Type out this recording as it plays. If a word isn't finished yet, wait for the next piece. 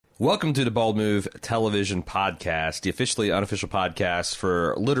Welcome to the Bald Move Television Podcast, the officially unofficial podcast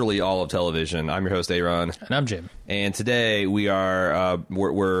for literally all of television. I'm your host, Aaron, and I'm Jim. And today we are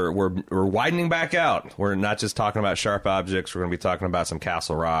we're widening back out. We're not just talking about sharp objects. We're going to be talking about some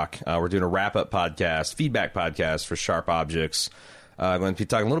Castle Rock. We're doing a wrap up podcast, feedback podcast for Sharp Objects. I'm going to be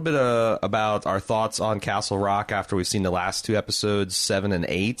talking a little bit about our thoughts on Castle Rock after we've seen the last two episodes, 7 and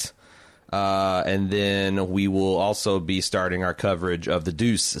 8. And then we will also be starting our coverage of The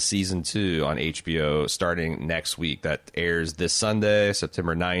Deuce Season 2 on HBO starting next week. That airs this Sunday,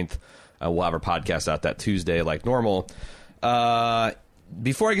 September 9th. We'll have our podcast out that Tuesday like normal.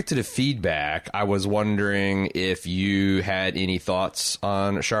 Before I get to the feedback, I was wondering if you had any thoughts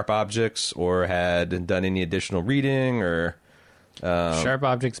on Sharp Objects or had done any additional reading or... Sharp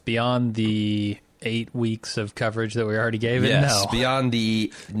Objects beyond the 8 weeks of coverage that we already gave it? Yes, no. Beyond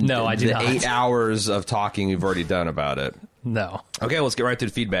the, I do not. 8 hours of talking we've already done about it. No. Okay, let's get right to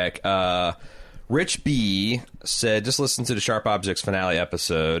the feedback. Rich B said, just listen to the Sharp Objects finale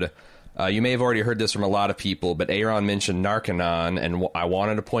episode. You may have already heard this from a lot of people, but Aaron mentioned Narconon, and I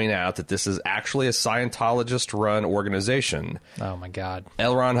wanted to point out that this is actually a Scientologist-run organization. Oh, my God.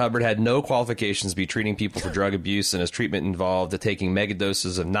 L. Ron Hubbard had no qualifications to be treating people for drug abuse, and his treatment involved taking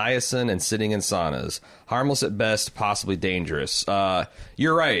megadoses of niacin and sitting in saunas. Harmless at best, possibly dangerous.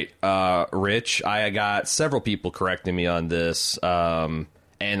 You're right, Rich. I got several people correcting me on this, and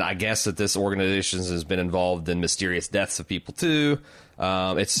I guess that this organization has been involved in mysterious deaths of people, too.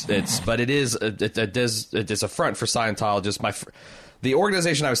 But it is a front for Scientologists. The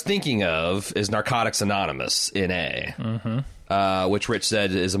organization I was thinking of is Narcotics Anonymous, NA, which Rich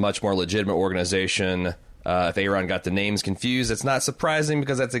said is a much more legitimate organization. If Aaron got the names confused, it's not surprising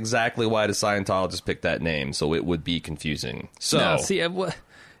because that's exactly why the Scientologists picked that name. So it would be confusing. So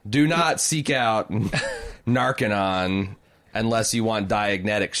do not seek out Narconon unless you want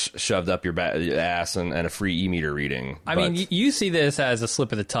Diagnetics shoved up your ass and a free e-meter reading. I mean, you see this as a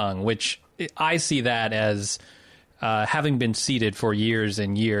slip of the tongue, which I see that as having been seeded for years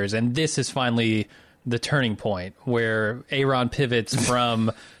and years. And this is finally the turning point where Aaron pivots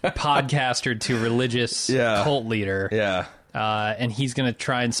from podcaster to religious cult leader. Yeah. And he's going to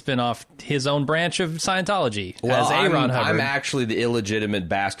try and spin off his own branch of Scientology as Aaron Hubbard. I'm actually the illegitimate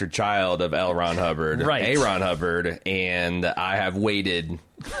bastard child of L. Ron Hubbard, right. Aaron Hubbard, and I have waited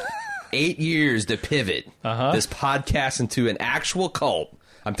 8 years to pivot this podcast into an actual cult.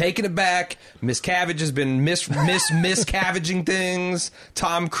 I'm taking it back. Miss Cavage has been miscavaging things.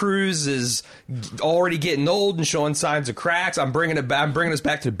 Tom Cruise is already getting old and showing signs of cracks. I'm bringing us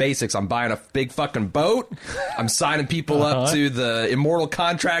back to the basics. I'm buying a big fucking boat. I'm signing people up to the immortal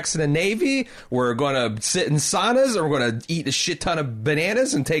contracts in the Navy. We're going to sit in saunas, and we're going to eat a shit ton of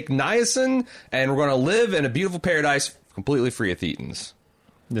bananas and take niacin, and we're going to live in a beautiful paradise completely free of thetans.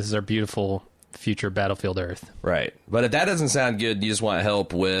 This is our beautiful future battlefield Earth. Right. But if that doesn't sound good, you just want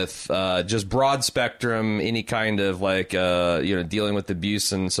help with just broad spectrum, any kind of dealing with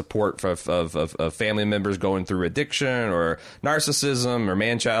abuse and support of family members going through addiction or narcissism or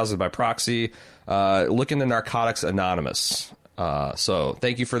man-childhood by proxy, look into Narcotics Anonymous. So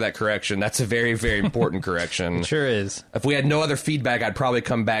thank you for that correction. That's a very, very important correction. It sure is. If we had no other feedback, I'd probably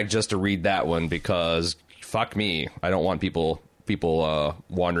come back just to read that one because fuck me. I don't want people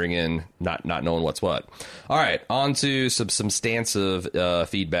wandering in, not knowing what's what. All right, on to some substantive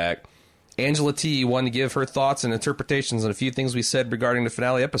feedback. Angela T. wanted to give her thoughts and interpretations on a few things we said regarding the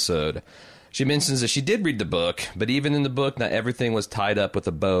finale episode. She mentions that she did read the book, but even in the book, not everything was tied up with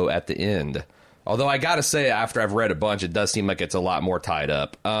a bow at the end. Although I gotta say, after I've read a bunch, it does seem like it's a lot more tied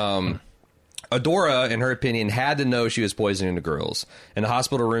up. Adora, in her opinion, had to know she was poisoning the girls. In the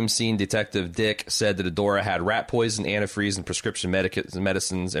hospital room scene, Detective Dick said that Adora had rat poison, antifreeze, and prescription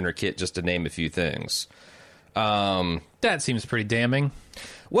medicines in her kit, just to name a few things. That seems pretty damning.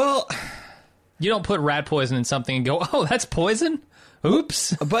 Well, you don't put rat poison in something and go, oh, that's poison?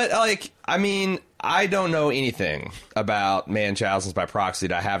 Oops. But, I don't know anything about man-childhood by proxy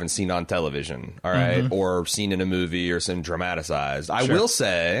that I haven't seen on television, all right? Or seen in a movie or seen dramatized. I will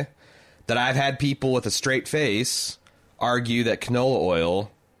say that I've had people with a straight face argue that canola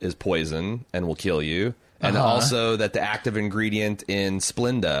oil is poison and will kill you, and also that the active ingredient in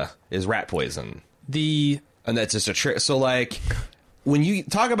Splenda is rat poison. And that's just a trick. So, when you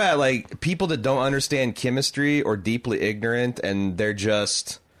talk about, people that don't understand chemistry or deeply ignorant, and they're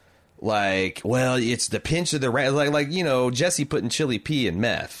just well, it's the pinch of the rat, Jesse putting chili pea in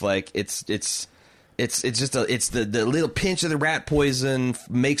meth. It's the little pinch of the rat poison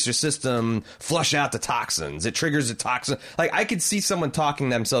makes your system flush out the toxins. It triggers the toxin. I could see someone talking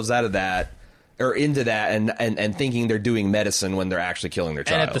themselves out of that or into that and thinking they're doing medicine when they're actually killing their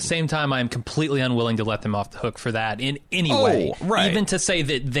child. And at the same time, I'm completely unwilling to let them off the hook for that in any way. Right. Even to say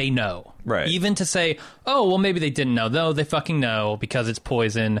that they know. Right. Even to say, oh, well, maybe they didn't know. No, they fucking know because it's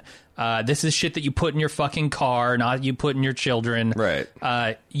poison. This is shit that you put in your fucking car, not you put in your children. Right.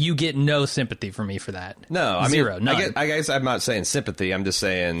 You get no sympathy from me for that. No, I Zero. mean, I guess I'm not saying sympathy. I'm just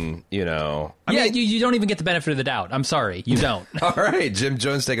saying, you know. I mean, you don't even get the benefit of the doubt. I'm sorry. You don't. All right. Jim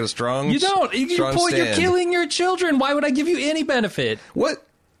Jones taking a strong You don't. You're killing your children. Why would I give you any benefit? What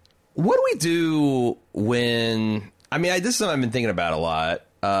do we do when... I mean, this is something I've been thinking about a lot.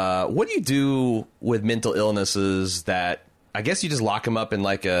 What do you do with mental illnesses that... I guess you just lock them up in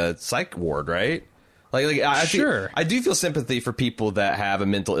like a psych ward, right? I do feel sympathy for people that have a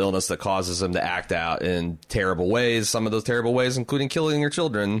mental illness that causes them to act out in terrible ways. Some of those terrible ways, including killing your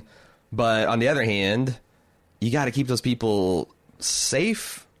children. But on the other hand, you got to keep those people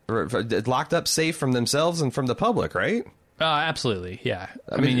safe, or locked up safe from themselves and from the public, right? Absolutely, yeah.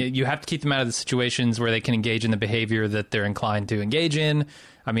 I mean, you have to keep them out of the situations where they can engage in the behavior that they're inclined to engage in.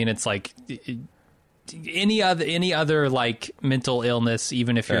 I mean, it's like any other like mental illness,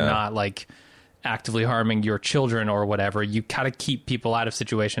 even if you're not like actively harming your children or whatever, you gotta keep people out of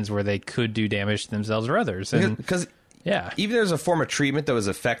situations where they could do damage to themselves or others. Because even there's a form of treatment that was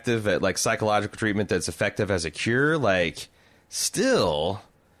effective at like psychological treatment that's effective as a cure, like still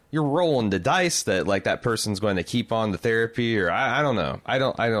you're rolling the dice that like that person's going to keep on the therapy, or I don't know. I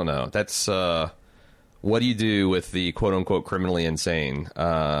don't know. That's what do you do with the quote unquote criminally insane?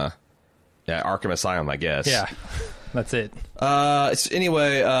 Yeah, Arkham Asylum, I guess. Yeah, that's it.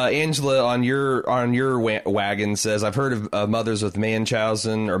 Anyway, Angela on your wagon says, I've heard of mothers with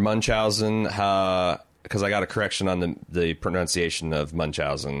Munchausen or Munchausen, because I got a correction on the pronunciation of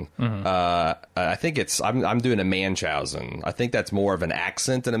Munchausen. Mm-hmm. I think I'm doing a Manchausen. I think that's more of an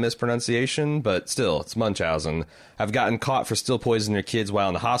accent than a mispronunciation, but still, it's Munchausen. I've gotten caught for still poisoning their kids while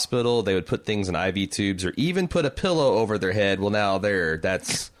in the hospital. They would put things in IV tubes or even put a pillow over their head. Well, now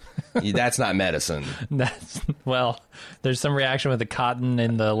that's not medicine. There's some reaction with the cotton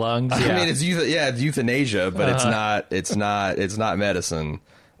in the lungs. Yeah. I mean, it's euthanasia, but it's not medicine.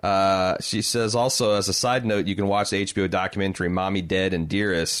 She says also, as a side note, you can watch the HBO documentary Mommy Dead and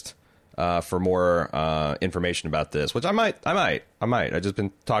Dearest for more information about this, which I might. I've just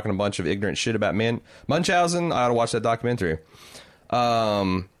been talking a bunch of ignorant shit about Munchausen. I ought to watch that documentary.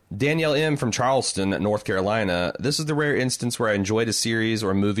 Danielle M. from Charleston, North Carolina. This is the rare instance where I enjoyed a series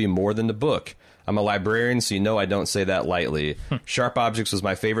or a movie more than the book. I'm a librarian, so you know I don't say that lightly. Sharp Objects was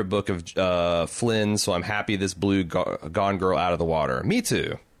my favorite book of Flynn, so I'm happy this blew Gone Girl out of the water. Me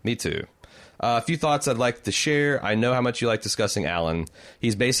too. A few thoughts I'd like to share. I know how much you like discussing Alan.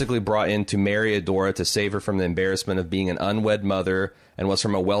 He's basically brought in to marry Adora to save her from the embarrassment of being an unwed mother and was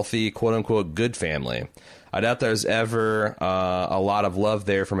from a wealthy, quote-unquote, good family. I doubt there's ever a lot of love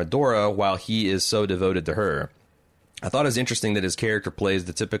there from Adora while he is so devoted to her. I thought it was interesting that his character plays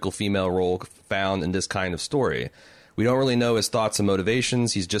the typical female role found in this kind of story. We don't really know his thoughts and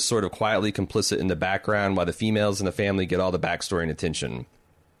motivations. He's just sort of quietly complicit in the background while the females in the family get all the backstory and attention.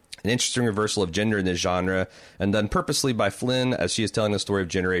 An interesting reversal of gender in this genre, and done purposely by Flynn, as she is telling the story of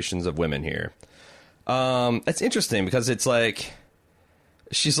generations of women here. That's interesting because it's like...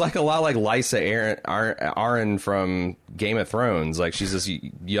 She's like a lot like Lysa Arryn from Game of Thrones. Like, she's this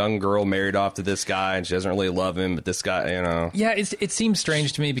young girl married off to this guy, and she doesn't really love him, but this guy, you know. Yeah, it seems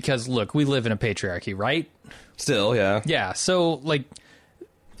strange to me because, look, we live in a patriarchy, right? Still, yeah. Yeah, so, like,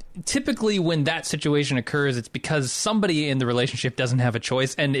 typically when that situation occurs, it's because somebody in the relationship doesn't have a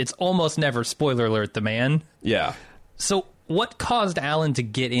choice, and it's almost never, spoiler alert, the man. Yeah. So what caused Alan to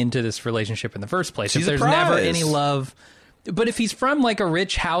get into this relationship in the first place? She's if there's never any love... But if he's from like a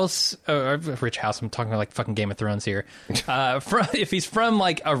rich house, I'm talking about like fucking Game of Thrones here. If he's from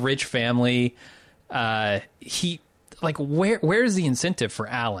like a rich family, he like where's the incentive for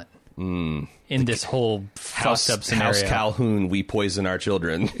Alan in this whole fucked up scenario? House Calhoun, we poison our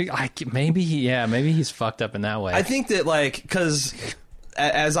children. Maybe he's fucked up in that way. I think that like because.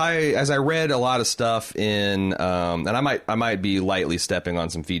 As I read a lot of stuff in, and I might be lightly stepping on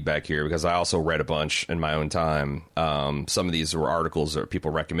some feedback here because I also read a bunch in my own time. Some of these were articles that people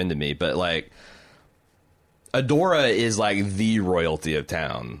recommended me, but like Adora is like the royalty of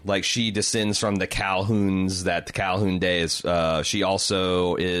town. Like, she descends from the Calhouns that the Calhoun days. She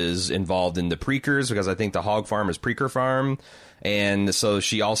also is involved in the Preakers because I think the hog farm is Preaker Farm. And so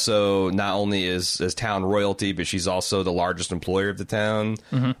she also not only is town royalty, but she's also the largest employer of the town.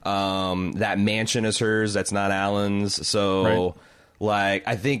 Mm-hmm. That mansion is hers. That's not Alan's. So, right. Like,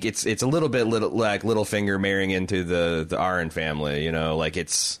 I think it's a little bit like Littlefinger marrying into the Arryn family. You know, like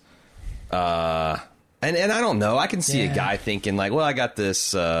it's. And I don't know. I can see a guy thinking like, well, I got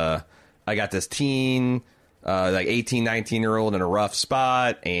this teen, like 18, 19-year-old in a rough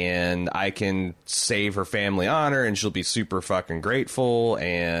spot, and I can save her family honor, and she'll be super fucking grateful,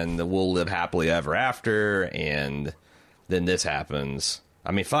 and we'll live happily ever after. And then this happens.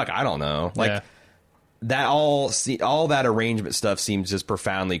 I mean, fuck, I don't know. Like that all that arrangement stuff seems just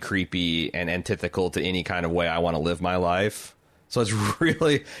profoundly creepy and antithetical to any kind of way I want to live my life. So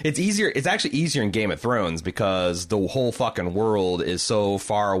it's easier. It's actually easier in Game of Thrones because the whole fucking world is so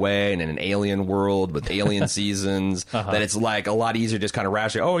far away and in an alien world with alien seasons that it's like a lot easier just kind of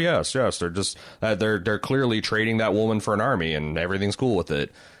rationally. Oh yes, they're just they're clearly trading that woman for an army and everything's cool with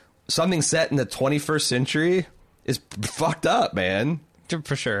it. Something set in the 21st century is fucked up, man.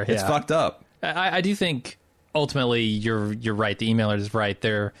 For sure, it's fucked up. I do think ultimately you're right. The emailer is right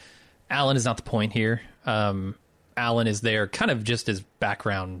there. Alan is not the point here. Alan is there kind of just as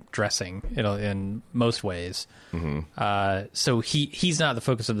background dressing, in most ways. So he's not the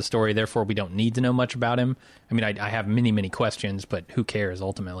focus of the story. Therefore, we don't need to know much about him. I mean, I have many, many questions, but who cares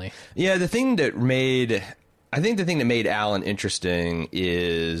ultimately? Yeah, the thing that made Alan interesting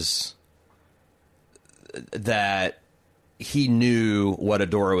is that he knew what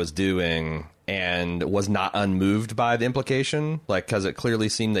Adora was doing and was not unmoved by the implication, like, because it clearly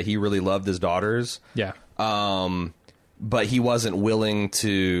seemed that he really loved his daughters. Yeah. But he wasn't willing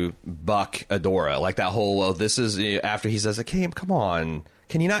to buck Adora. Like that whole, this is after he says, okay, come on,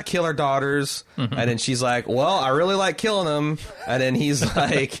 can you not kill our daughters? And then she's like, well, I really like killing them. And then he's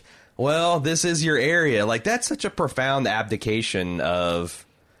like, well, this is your area. Like, that's such a profound abdication of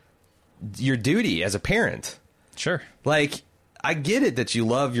your duty as a parent. Sure. Like, I get it that you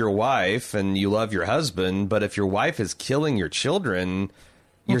love your wife and you love your husband, but if your wife is killing your children,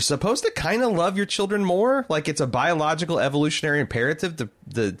 you're supposed to kind of love your children more. Like, it's a biological evolutionary imperative to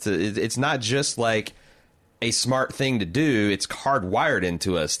it's not just like a smart thing to do. It's hardwired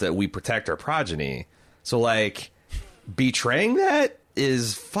into us that we protect our progeny. So like betraying that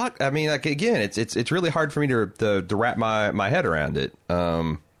is fuck. I mean, like, again, it's really hard for me to wrap my head around it.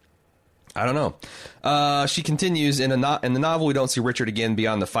 I don't know. She continues, in the novel, we don't see Richard again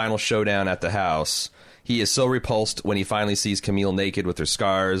beyond the final showdown at the house. He is so repulsed when he finally sees Camille naked with her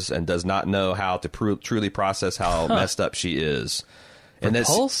scars and does not know how to truly process how messed up she is. And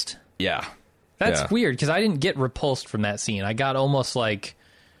repulsed? Yeah. That's weird, because I didn't get repulsed from that scene. I got almost like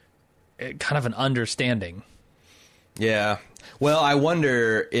kind of an understanding. Yeah. Well, I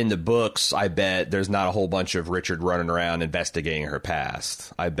wonder, in the books, I bet there's not a whole bunch of Richard running around investigating her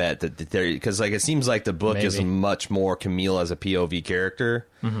past. I bet that because like it seems like the book is much more Camille as a POV character.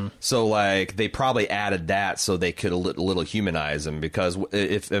 So like they probably added that so they could a little humanize him, because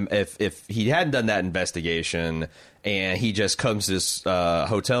if he hadn't done that investigation and he just comes to this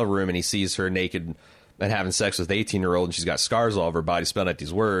hotel room and he sees her naked and having sex with an 18-year-old and she's got scars all over her body spelling out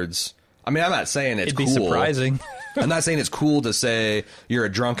these words. I mean, I'm not saying it's cool. It'd be surprising. I'm not saying it's cool to say you're a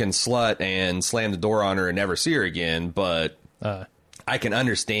drunken slut and slam the door on her and never see her again, but I can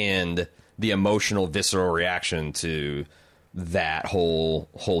understand the emotional, visceral reaction to that whole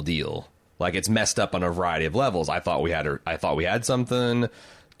deal. Like, it's messed up on a variety of levels. I thought we had something.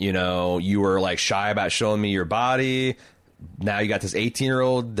 You know, you were like shy about showing me your body. Now you got this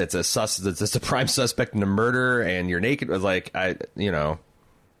 18-year-old that's a prime suspect in a murder, and you're naked. It was like,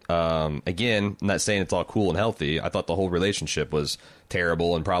 again, I'm not saying it's all cool and healthy. I thought the whole relationship was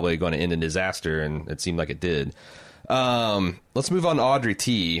terrible and probably going to end in disaster, and it seemed like it did. Let's move on to Audrey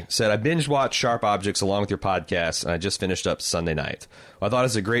T. Said, I binge watched Sharp Objects along with your podcast, and I just finished up Sunday night. Well, I thought it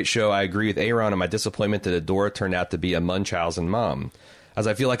was a great show. I agree with Aaron on my disappointment that Adora turned out to be a Munchausen mom, as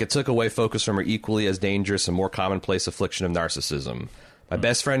I feel like it took away focus from her equally as dangerous and more commonplace affliction of narcissism. My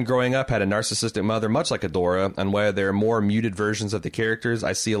best friend growing up had a narcissistic mother, much like Adora, and while there are more muted versions of the characters,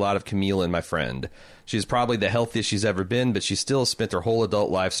 I see a lot of Camille in my friend. She's probably the healthiest she's ever been, but she still spent her whole adult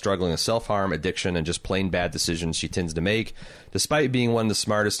life struggling with self-harm, addiction, and just plain bad decisions she tends to make, despite being one of the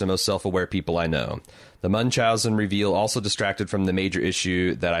smartest and most self-aware people I know. The Munchausen reveal also distracted from the major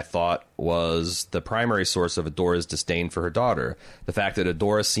issue that I thought was the primary source of Adora's disdain for her daughter, the fact that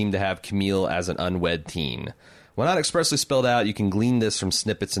Adora seemed to have Camille as an unwed teen. While not expressly spelled out, you can glean this from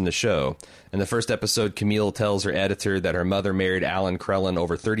snippets in the show. In the first episode, Camille tells her editor that her mother married Alan Krellin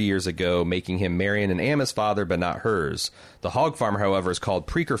over 30 years ago, making him Marion and Amma's father, but not hers. The hog farm, however, is called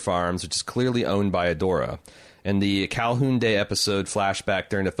Preaker Farms, which is clearly owned by Adora. In the Calhoun Day episode flashback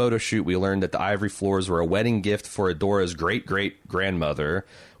during the photo shoot, we learned that the ivory floors were a wedding gift for Adora's great-great-grandmother,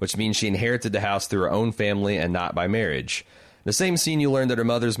 which means she inherited the house through her own family and not by marriage. In the same scene, you learn that her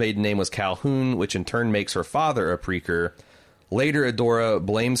mother's maiden name was Calhoun, which in turn makes her father a Preaker. Later, Adora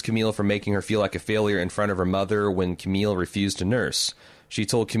blames Camille for making her feel like a failure in front of her mother when Camille refused to nurse. She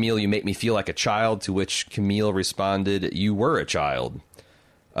told Camille, "You make me feel like a child," to which Camille responded, "You were a child."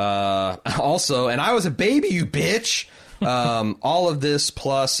 Also, "And I was a baby, you bitch." All of this,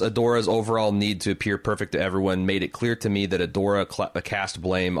 plus Adora's overall need to appear perfect to everyone, made it clear to me that Adora cast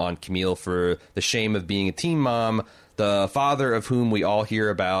blame on Camille for the shame of being a teen mom. The father of whom we all hear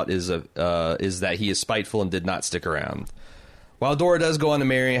about is that he is spiteful and did not stick around. While Adora does go on to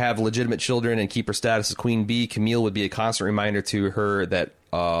marry, have legitimate children, and keep her status as Queen Bee, Camille would be a constant reminder to her that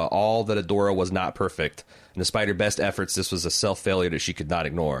all that Adora was not perfect. And despite her best efforts, this was a self-failure that she could not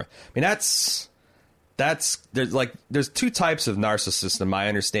ignore. I mean, there's two types of narcissists in my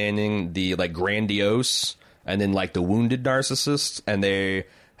understanding: the like grandiose, and then like the wounded narcissists, and they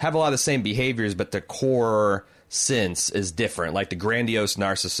have a lot of the same behaviors, but their core sense is different. Like the grandiose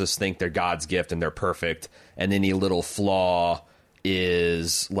narcissists think they're God's gift and they're perfect, and any little flaw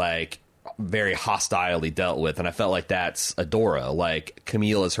is like very hostilely dealt with. And I felt like that's Adora. Like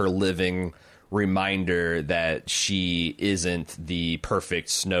Camille is her living reminder that she isn't the perfect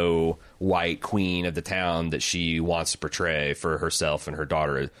Snow White queen of the town that she wants to portray for herself and her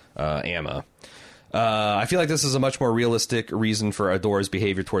daughter, Amma. I feel like this is a much more realistic reason for Adora's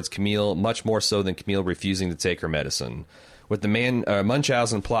behavior towards Camille, much more so than Camille refusing to take her medicine. With the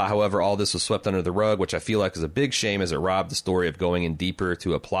Munchausen plot, however, all this was swept under the rug, which I feel like is a big shame as it robbed the story of going in deeper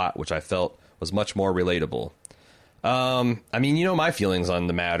to a plot which I felt was much more relatable. I mean, you know my feelings on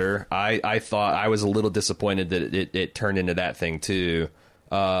the matter. I thought I was a little disappointed that it turned into that thing, too.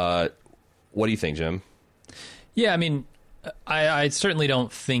 What do you think, Jim? Yeah, I mean, I certainly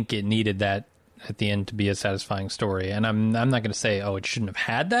don't think it needed that at the end to be a satisfying story. And I'm not going to say, it shouldn't have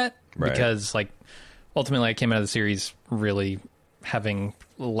had that. Right. Because, like, ultimately I came out of the series really having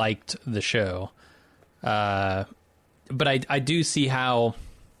liked the show. But I do see how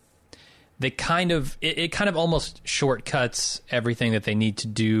they kind of almost shortcuts everything that they need to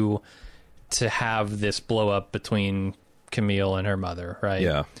do to have this blow up between Camille and her mother, right?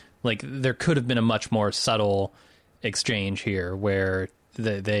 Yeah. Like there could have been a much more subtle exchange here where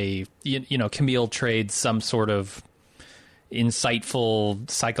they Camille trades some sort of insightful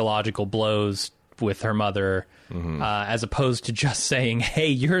psychological blows with her mother, as opposed to just saying, "Hey,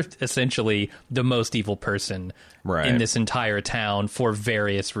 you're essentially the most evil person in this entire town for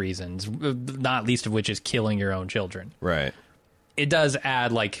various reasons, not least of which is killing your own children." Right. It does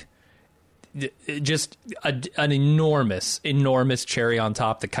add like just an enormous cherry on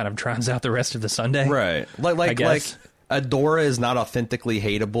top that kind of drowns out the rest of the sundae. Right. Like Adora is not authentically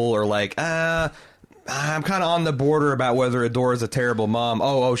hateable, or like, I'm kind of on the border about whether Adora's a terrible mom.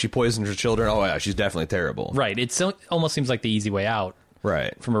 Oh, she poisoned her children. Oh, yeah, she's definitely terrible. Right. It almost seems like the easy way out.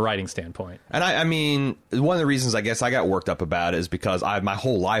 Right. From a writing standpoint. And I mean, one of the reasons I guess I got worked up about it is because my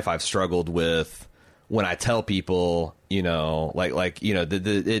whole life I've struggled with when I tell people, it's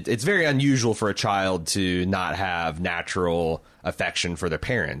very unusual for a child to not have natural affection for their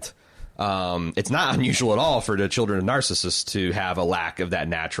parent. It's not unusual at all for the children of narcissists to have a lack of that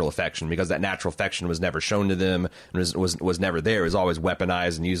natural affection, because that natural affection was never shown to them and was never there. It was always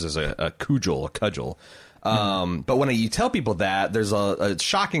weaponized and used as a cudgel. But when you tell people that, there's a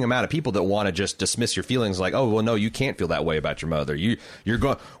shocking amount of people that want to just dismiss your feelings, like, "Oh, well, no, you can't feel that way about your mother. You're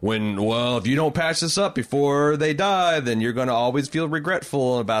going if you don't patch this up before they die, then you're going to always feel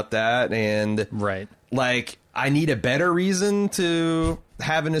regretful about that." And right, like, I need a better reason to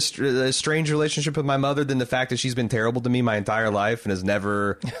have a strange relationship with my mother than the fact that she's been terrible to me my entire life and has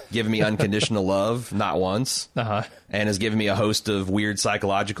never given me unconditional love, not once, and has given me a host of weird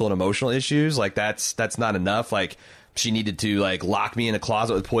psychological and emotional issues. Like that's not enough. Like she needed to like lock me in a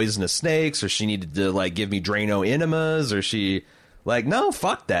closet with poisonous snakes, or she needed to like give me Drano enemas, or she no,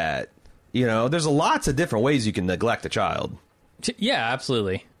 fuck that. There's lots of different ways you can neglect a child. Yeah,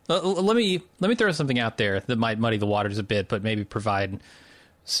 absolutely. Let me throw something out there that might muddy the waters a bit, but maybe provide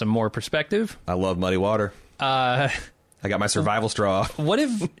some more perspective. I love muddy water. I got my survival straw. What if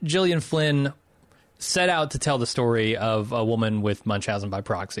Gillian Flynn set out to tell the story of a woman with Munchausen by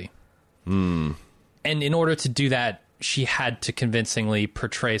proxy? And in order to do that, she had to convincingly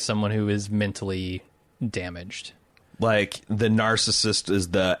portray someone who is mentally damaged. Like the narcissist is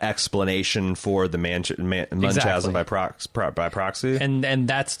the explanation for the Munchausen by proxy. And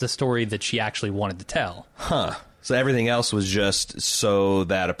that's the story that she actually wanted to tell. Huh. So everything else was just so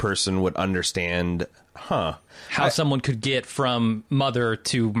that a person would understand, how someone could get from mother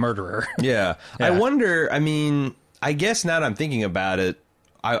to murderer. Yeah. I wonder, I guess now that I'm thinking about it,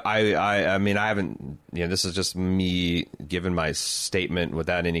 I mean, I haven't, this is just me giving my statement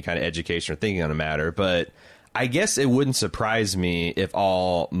without any kind of education or thinking on the matter, but I guess it wouldn't surprise me if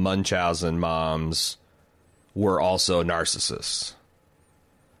all Munchausen moms were also narcissists.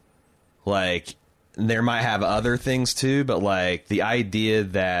 Like, there might have other things too, but like the idea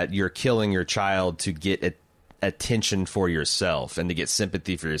that you're killing your child to get attention for yourself and to get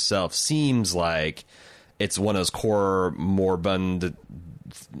sympathy for yourself seems like it's one of those core moribund,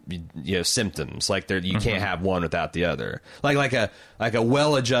 symptoms. Like you can't have one without the other. Like a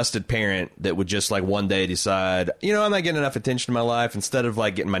well-adjusted parent that would just like one day decide, I'm not getting enough attention in my life. Instead of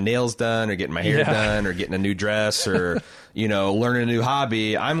like getting my nails done or getting my hair done or getting a new dress or learning a new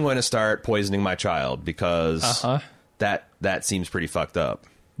hobby, I'm going to start poisoning my child because that seems pretty fucked up.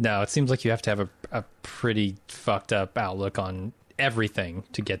 No, it seems like you have to have a pretty fucked up outlook on everything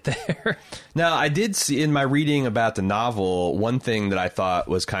to get there. Now, I did see in my reading about the novel, one thing that I thought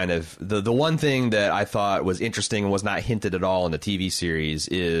was kind of the one thing that I thought was interesting and was not hinted at all in the TV series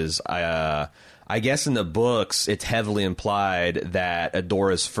is I guess in the books it's heavily implied that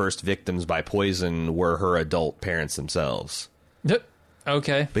Adora's first victims by poison were her adult parents themselves.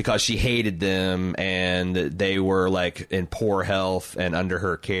 Okay. Because she hated them and they were like in poor health and under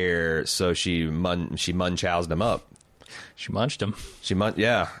her care, so she Munchausen them up. She munched him.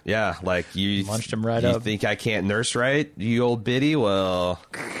 Yeah. Like you munched him right up. You think I can't nurse right, you old biddy? Well,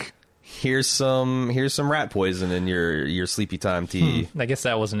 here's some rat poison in your sleepy time tea. I guess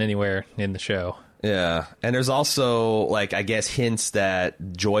that wasn't anywhere in the show. Yeah, and there's also like I guess hints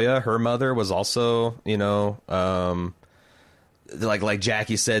that Joya, her mother, was also like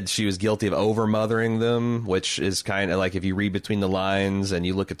Jackie said, she was guilty of over-mothering them, which is kind of like if you read between the lines and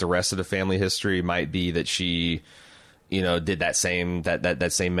you look at the rest of the family history, it might be that she did that same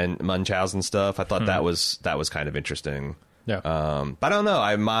Munchausen stuff. I thought that was kind of interesting. Yeah. But I don't know.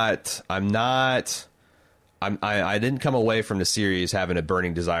 I didn't come away from the series having a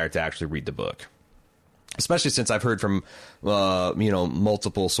burning desire to actually read the book, especially since I've heard from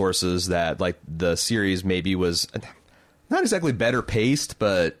multiple sources that like the series maybe was not exactly better paced,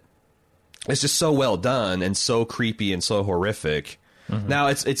 but it's just so well done and so creepy and so horrific. Now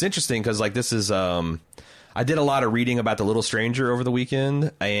it's interesting because like this is I did a lot of reading about The Little Stranger over the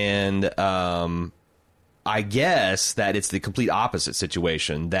weekend, and I guess that it's the complete opposite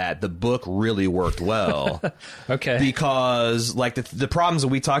situation, that the book really worked well. Okay. Because like the problems that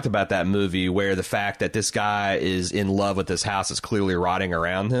we talked about that movie, where the fact that this guy is in love with this house is clearly rotting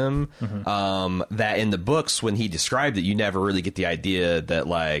around him, that in the books, when he described it, you never really get the idea that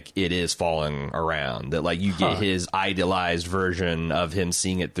like it is falling around, that like you get his idealized version of him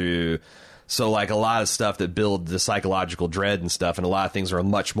seeing it through. So, like, a lot of stuff that build the psychological dread and stuff, and a lot of things are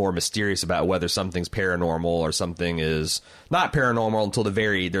much more mysterious about whether something's paranormal or something is not paranormal until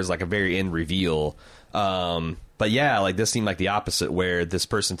there's, like, a very end reveal. But, yeah, like, this seemed like the opposite, where this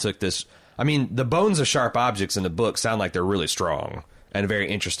person took this... I mean, the bones of sharp objects in the book sound like they're really strong and very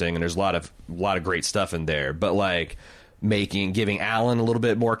interesting, and there's a lot of great stuff in there. But, like, giving Alan a little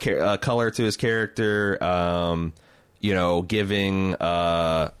bit more color to his character, giving...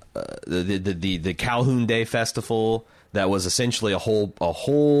 the Calhoun Day Festival that was essentially a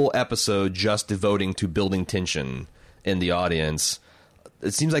whole episode just devoting to building tension in the audience.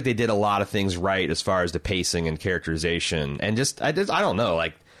 It seems like they did a lot of things right as far as the pacing and characterization, and I don't know,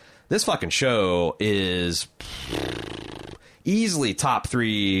 like this fucking show is easily top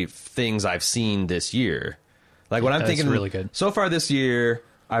 3 things I've seen this year. Like when I'm thinking really good so far this year.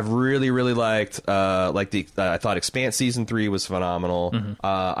 I've really, really liked, I thought Expanse Season 3 was phenomenal.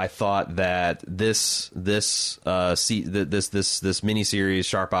 I thought that this miniseries,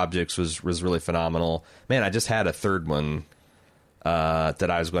 Sharp Objects, was really phenomenal. Man, I just had a third one, that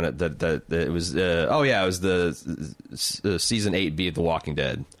I was going to, it was the Season 8B of The Walking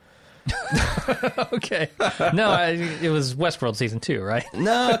Dead. Okay. No, it was Westworld Season 2, right?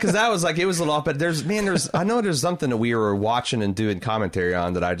 No, because that was like, it was a lot, but I know there's something that we were watching and doing commentary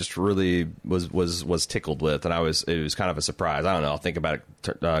on that I just really was tickled with, and it was kind of a surprise. I don't know, I'll think about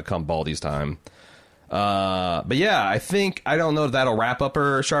it come Baldy's time. But yeah, I don't know if that'll wrap up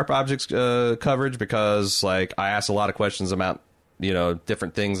our Sharp Objects coverage, because like I asked a lot of questions about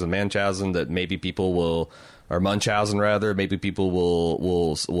different things in Munchausen that maybe people will, or Munchausen rather, maybe people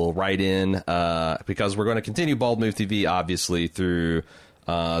will write in, because we're going to continue Bald Move TV obviously through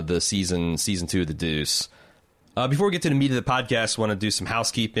the season 2 of The Deuce. Before we get to the meat of the podcast, I want to do some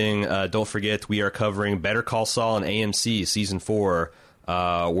housekeeping. Don't forget, we are covering Better Call Saul and AMC Season 4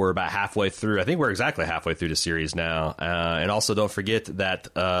 We're about halfway through. I think we're exactly halfway through the series now. And also don't forget that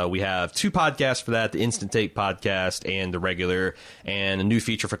we have 2 podcasts for that, the Instant Take podcast and the regular, and a new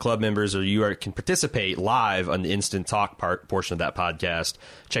feature for club members, or you can participate live on the Instant Talk portion of that podcast.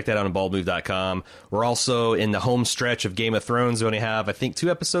 Check that out on baldmove.com. We're also in the home stretch of Game of Thrones. We only have, I think, 2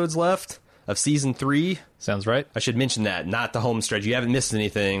 episodes left of season 3. Sounds right. I should mention that, not the home stretch. You haven't missed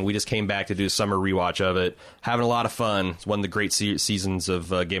anything. We just came back to do a summer rewatch of it. Having a lot of fun. It's one of the great seasons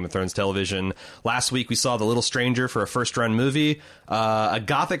of Game of Thrones television. Last week we saw The Little Stranger for a first-run movie, a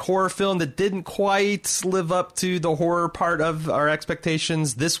gothic horror film that didn't quite live up to the horror part of our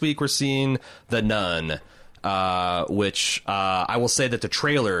expectations. This week we're seeing The Nun, which I will say that the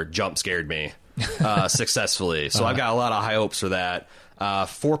trailer jump-scared me successfully. So I've got a lot of high hopes for that.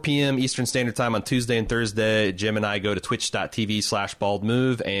 4 p.m. Eastern Standard Time on Tuesday and Thursday, Jim and I go to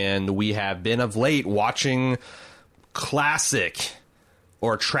twitch.tv/baldmove, and we have been of late watching classic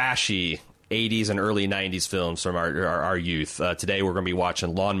or trashy 80s and early 90s films from our youth. Today we're going to be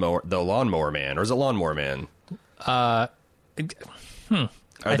watching The Lawnmower Man, or is it Lawnmower Man? I think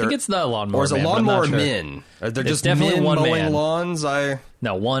it's The Lawnmower Man. Or is it Lawnmower Men? Are there just definitely men one mowing man. lawns?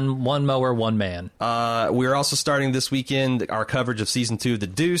 No, one mower, one man. We're also starting this weekend our coverage of season 2 of The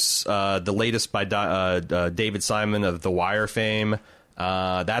Deuce, the latest by David Simon of The Wire fame.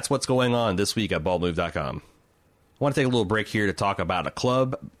 That's what's going on this week at baldmove.com. I want to take a little break here to talk about a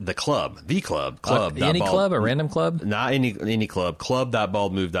club. Any club? A random club? Not any club.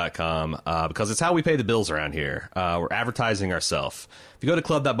 Club.baldmove.com, because it's how we pay the bills around here. We're advertising ourselves. If you go to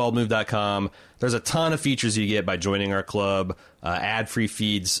club.baldmove.com, there's a ton of features you get by joining our club. Ad-free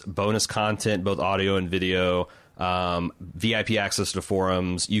feeds, bonus content, both audio and video, VIP access to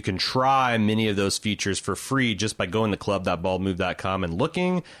forums. You can try many of those features for free just by going to club.baldmove.com and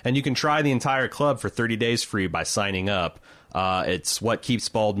looking, and you can try the entire club for 30 days free by signing up. It's what keeps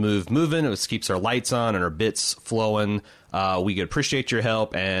Bald Move moving. It keeps our lights on and our bits flowing. We could appreciate your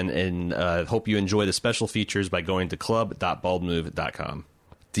help and hope you enjoy the special features by going to club.baldmove.com.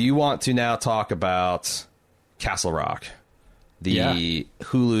 Do you want to now talk about Castle Rock, the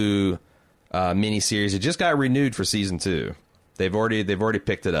Hulu miniseries? It just got renewed for season 2. They've already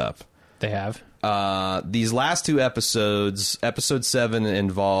picked it up. They have. These last 2 episodes, episode 7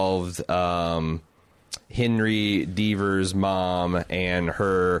 involved Henry Deaver's mom and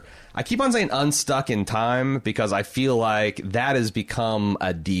her. I keep on saying unstuck in time because I feel like that has become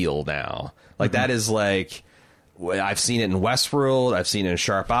a deal now. Like that is like, I've seen it in Westworld, I've seen it in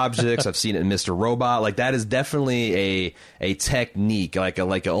Sharp Objects, I've seen it in Mr. Robot. Like that is definitely a technique,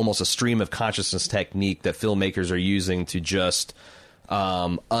 like almost a stream of consciousness technique that filmmakers are using to just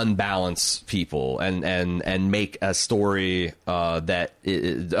unbalance people and make a story that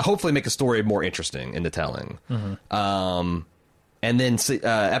hopefully make a story more interesting in the telling. And then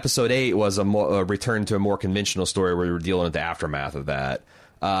episode 8 was a return to a more conventional story where we were dealing with the aftermath of that.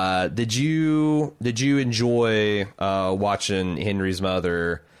 Did you enjoy watching Henry's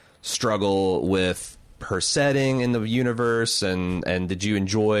mother struggle with her setting in the universe, and did you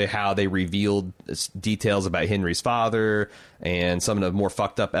enjoy how they revealed details about Henry's father and some of the more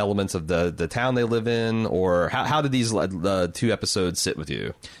fucked up elements of the town they live in? Or how did these 2 episodes sit with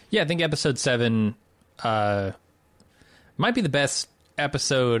you? Yeah, I think episode 7 might be the best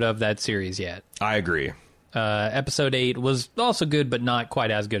episode of that series yet. I agree. Episode 8 was also good, but not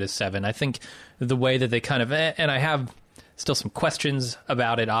quite as good as 7. I think the way that they kind of, and I have still some questions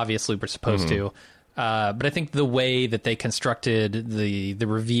about it, obviously we're supposed to, but I think the way that they constructed the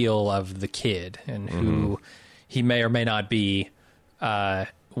reveal of the kid and who he may or may not be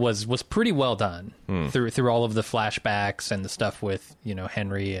was pretty well done through all of the flashbacks and the stuff with,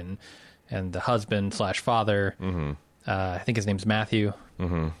 Henry and the husband / father. I think his name's Matthew.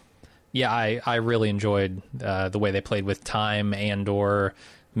 Yeah, I really enjoyed the way they played with time and or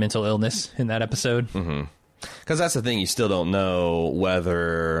mental illness in that episode. Because that's the thing, you still don't know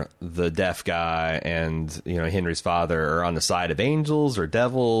whether the deaf guy and Henry's father are on the side of angels or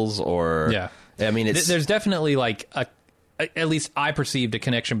devils, or I mean, there's definitely like at least I perceived a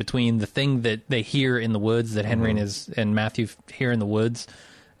connection between the thing that they hear in the woods that Henry and Matthew hear in the woods,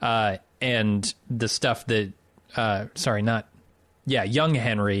 and the stuff that young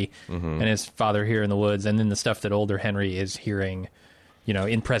Henry and his father hear in the woods, and then the stuff that older Henry is hearing,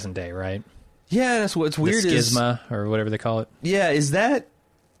 in present day, right? Yeah, that's what's weird. The schisma, or whatever they call it. Yeah, is there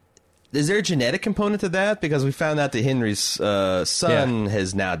a genetic component to that? Because we found out that Henry's son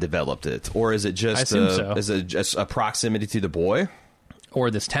has now developed it, or is it just is it just a proximity to the boy,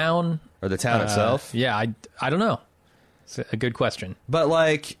 or this town, or the town itself? Yeah, I don't know. It's a good question. But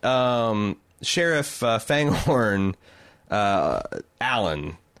like Sheriff Fanghorn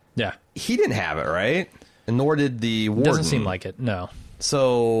Alan, Yeah. he didn't have it, right? And nor did the warden. Doesn't seem like it. No.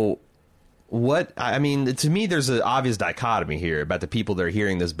 So, what? I mean, to me, there's an obvious dichotomy here about the people that are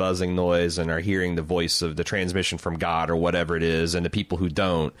hearing this buzzing noise and are hearing the voice of the transmission from God or whatever it is, and the people who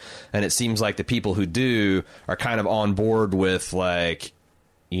don't. And it seems like the people who do are kind of on board with, like,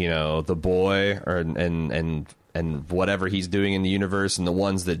 you know, the boy or and whatever he's doing in the universe, and the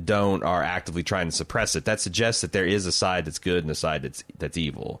ones that don't are actively trying to suppress it. That suggests that there is a side that's good and a side that's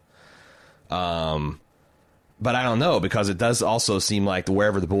evil. But I don't know, because it does also seem like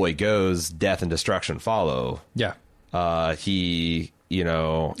wherever the boy goes, death and destruction follow. Yeah. He, you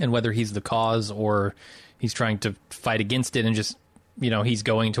know... And whether he's the cause or he's trying to fight against it and just, you know, he's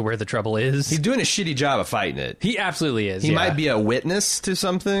going to where the trouble is. He's doing a shitty job of fighting it. He absolutely is. He might be a witness to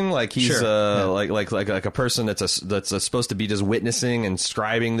something, like he's like a person that's supposed to be just witnessing and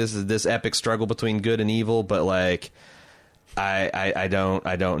scribing this epic struggle between good and evil. But like, I don't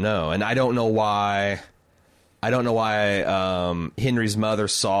know, and I don't know why. Henry's mother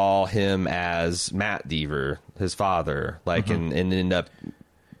saw him as Matt Deaver, his father, like, and ended up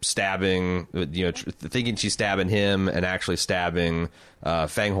stabbing, you know, thinking she's stabbing him and actually stabbing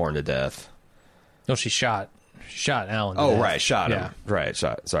Fanghorn to death. No, she shot Alan. Oh, right, shot him. Right,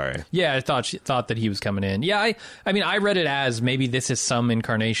 sorry. Yeah, she thought that he was coming in. Yeah, I mean, I read it as maybe this is some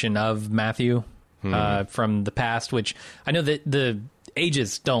incarnation of Matthew from the past, which I know that the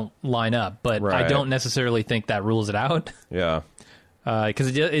ages don't line up, but I don't necessarily think that rules it out. Yeah.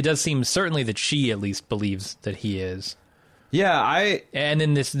 Because it does seem certainly that she at least believes that he is. Yeah, and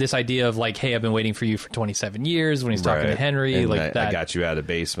then this idea of like, hey, I've been waiting for you for 27 years when he's talking to Henry, and like that. I got you out of the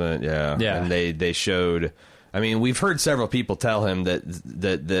basement, yeah. Yeah. And they showed. I mean, we've heard several people tell him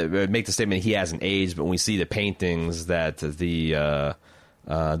that make the statement he hasn't aged, but when we see the paintings that the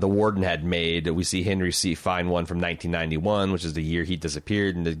warden had made, we see Henry find one from 1991, which is the year he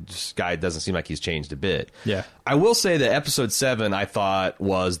disappeared, and the guy doesn't seem like he's changed a bit. Yeah. I will say that episode 7, I thought,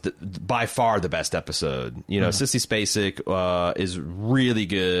 was by far the best episode. You know, Sissy Spacek is really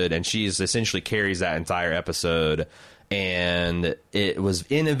good, and she's essentially carries that entire episode, and it was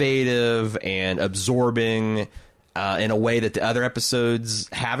innovative and absorbing in a way that the other episodes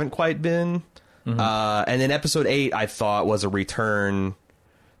haven't quite been. And then episode 8, I thought, was a return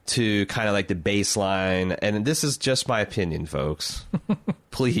to kind of like the baseline, and this is just my opinion, folks.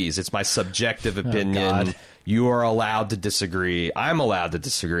 Please, it's my subjective opinion. God. You are allowed to disagree. I'm allowed to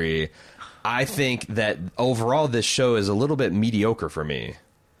disagree. I think that overall this show is a little bit mediocre for me.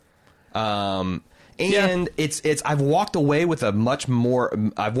 And it's I've walked away with I've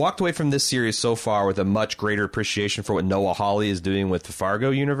walked away from this series so far with a much greater appreciation for what Noah Hawley is doing with the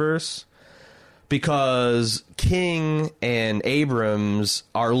Fargo universe. Because King and Abrams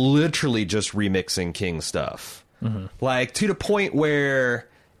are literally just remixing King stuff. Like, to the point where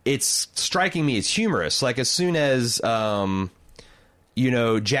it's striking me as humorous. Like, as soon as, you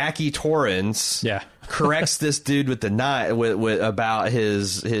know, Jackie Torrance corrects this dude with the knife about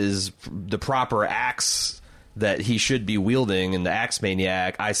the proper axe that he should be wielding in the Axe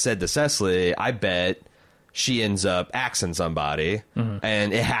Maniac, I said to Cecily, I bet she ends up axing somebody,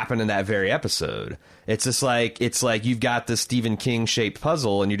 and it happened in that very episode. It's just like you've got this Stephen King shaped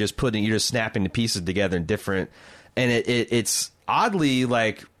puzzle, and you're just snapping the pieces together in different, and it's oddly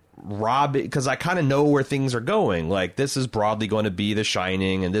like because I kind of know where things are going. Like, this is broadly going to be The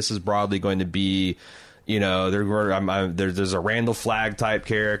Shining, and this is broadly going to be, you know, there's a Randall Flagg type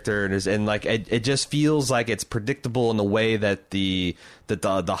character, and like it just feels like it's predictable in the way that the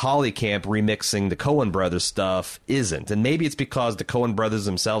Hawley camp remixing the Coen brothers stuff isn't. And maybe it's because the Coen brothers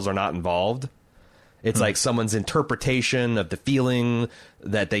themselves are not involved. It's like someone's interpretation of the feeling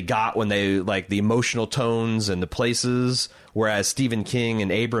that they got when they, like, the emotional tones and the places, whereas Stephen King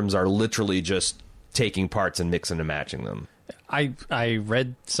and Abrams are literally just taking parts and mixing and matching them. I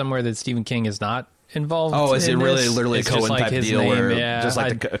read somewhere that Stephen King is not involved. Oh, is it really this? literally It's a Coen like type his deal, name, where yeah. just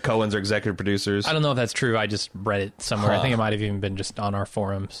like the Coens are executive producers? I don't know if that's true. I just read it somewhere. I think it might have even been just on our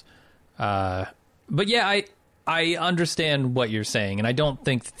forums. But yeah, I understand what you're saying, and I don't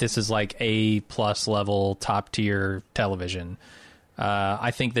think that this is like A+ level top tier television.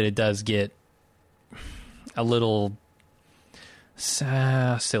 I think that it does get a little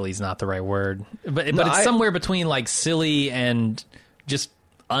silly's not the right word, but it's somewhere between like silly and just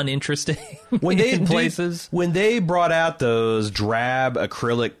uninteresting in places. When they brought out those drab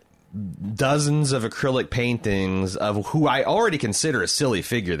acrylic, dozens of acrylic paintings of who I already consider a silly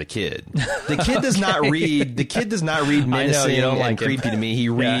figure, the kid does not read. The kid does not read menacing and creepy to me. He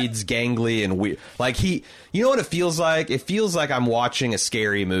reads gangly and weird. Like, you know what it feels like? It feels like I'm watching a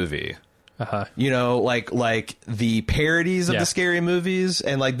scary movie. You know, like the parodies of the scary movies,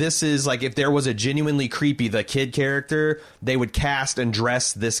 and like this is like if there was a genuinely creepy the kid character, they would cast and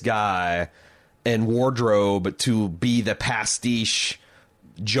dress this guy in wardrobe to be the pastiche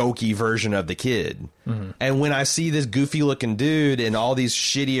jokey version of the kid. And when I see this goofy looking dude and all these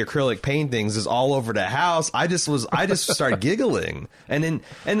shitty acrylic paintings is all over the house, I just started giggling. And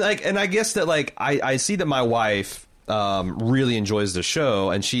I guess that like I see that my wife really enjoys the show,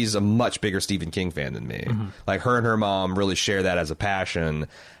 and she's a much bigger Stephen King fan than me. Like her and her mom really share that as a passion.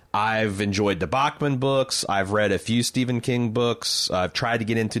 I've enjoyed the Bachman books. I've read a few Stephen King books. I've tried to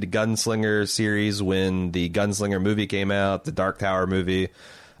get into the Gunslinger series when the Gunslinger movie came out, the Dark Tower movie.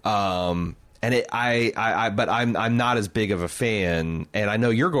 But I'm not as big of a fan. And I know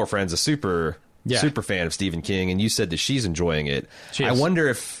your girlfriend's a super fan of Stephen King, and you said that she's enjoying it. I wonder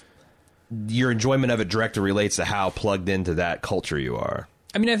if your enjoyment of it directly relates to how plugged into that culture you are.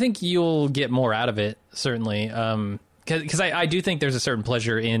 I mean, I think you'll get more out of it, certainly. Because I do think there's a certain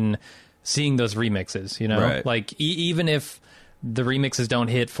pleasure in seeing those remixes, you know? Right. Like, even if the remixes don't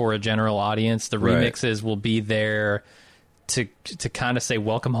hit for a general audience, the remixes will be there to kind of say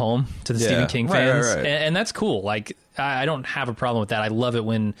welcome home to the Stephen King fans. Right. And that's cool. Like, I don't have a problem with that. I love it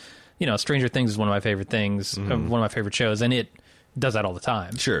when, you know, Stranger Things is one of my favorite things, one of my favorite shows, and it does that all the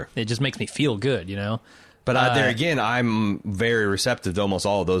time. Sure. It just makes me feel good, you know? But there again, I'm very receptive to almost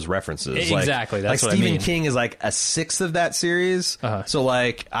all of those references. Exactly, that's what I Stephen mean. King is like a sixth of that series. So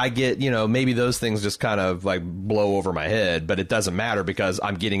like I get, you know, maybe those things just kind of like blow over my head, but it doesn't matter because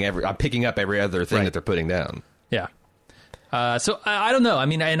I'm picking up every other thing that they're putting down. Yeah. So I don't know. I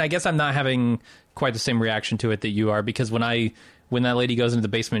mean, and I guess I'm not having quite the same reaction to it that you are, because when that lady goes into the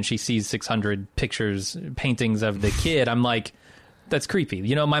basement and she sees 600 paintings of the kid, I'm like, that's creepy.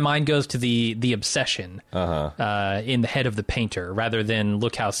 You know, my mind goes to the obsession in the head of the painter rather than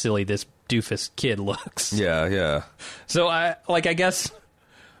look how silly this doofus kid looks. Yeah. So I guess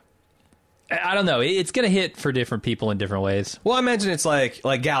I don't know. It's gonna hit for different people in different ways. Well, I imagine it's like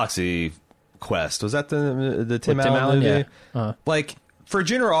Galaxy Quest. Was that the Tim Allen movie? Yeah. Like, for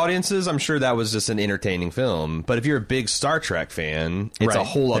general audiences, I'm sure that was just an entertaining film. But if you're a big Star Trek fan, it's a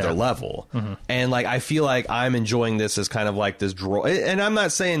whole other level. And like, I feel like I'm enjoying this as kind of like this draw. And I'm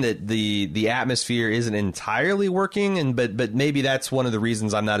not saying that the atmosphere isn't entirely working, but maybe that's one of the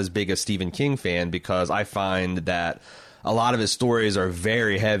reasons I'm not as big a Stephen King fan, because I find that a lot of his stories are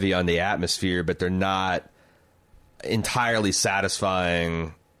very heavy on the atmosphere, but they're not entirely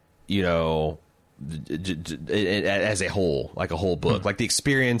satisfying, you know, as a whole, like a whole book. Like the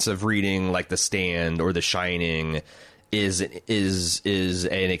experience of reading like The Stand or The Shining is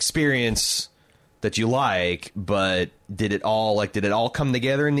an experience that you like, but did it all come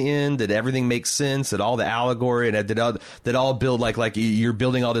together in the end? Did everything make sense? Did all the allegory and did all build like you're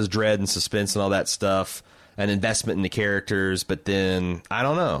building all this dread and suspense and all that stuff and investment in the characters, but then I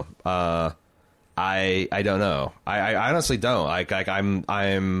don't know. I don't know. I honestly don't.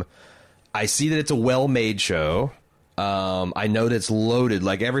 I see that it's a well-made show. I know that it's loaded.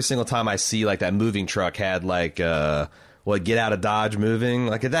 Like every single time I see like that moving truck had like get out of Dodge moving.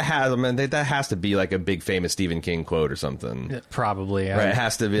 Like that has to be like a big famous Stephen King quote or something. Probably. Right. It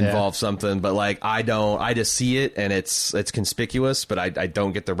has to involve something, but like I just see it and it's conspicuous, but I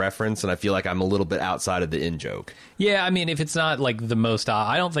don't get the reference, and I feel like I'm a little bit outside of the in-joke. Yeah, I mean, if it's not like the most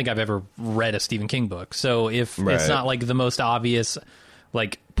I don't think I've ever read a Stephen King book. So if it's not like the most obvious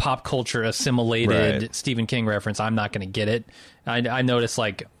like pop culture assimilated Stephen King reference, I'm not going to get it. I notice,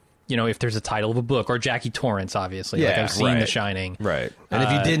 like, you know, if there's a title of a book, or Jackie Torrance, obviously. Like, I've seen The Shining. Right. And if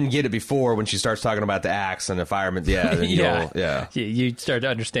you didn't get it before, when she starts talking about the axe and the fireman, then you start to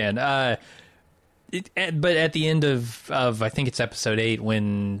understand. But at the end of I think it's episode 8,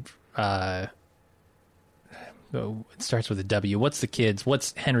 when it starts with a W.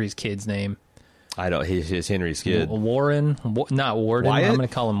 What's Henry's kid's name? I don't. He's Henry's kid. Warren, not Warden. Wyatt? I'm going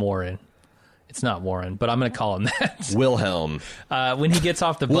to call him Warren. It's not Warren, but I'm going to call him that. Wilhelm. When he gets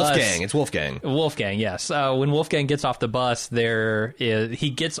off the bus, Wolfgang. It's Wolfgang. Wolfgang. Yes. When Wolfgang gets off the bus,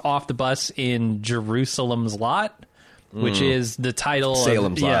 he gets off the bus in Jerusalem's Lot, which is the title.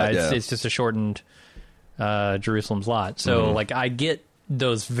 Salem's Lot. It's just a shortened Jerusalem's Lot. So like I get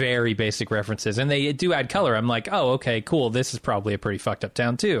those very basic references, and they do add color. I'm like, oh, okay, cool. This is probably a pretty fucked up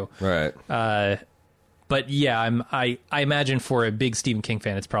town too. Right. But yeah, I imagine for a big Stephen King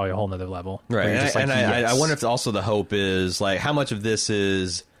fan, it's probably a whole nother level. Right. I wonder if also the hope is like how much of this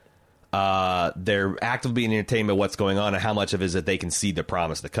is they're actively being entertained by what's going on, and how much of it is that they can see the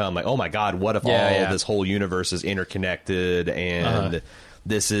promise to come. Like, oh my God, what if this whole universe is interconnected and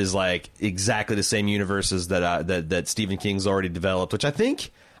this is like exactly the same universes that Stephen King's already developed, which I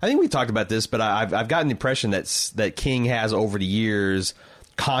think we talked about this, but I've gotten the impression that King has over the years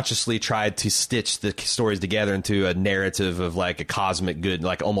consciously tried to stitch the stories together into a narrative of like a cosmic good,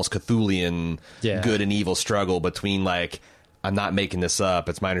 like almost Cthulian good and evil struggle between, like, I'm not making this up,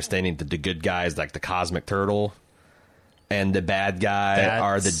 it's my understanding that the good guy is like the cosmic turtle and the bad guy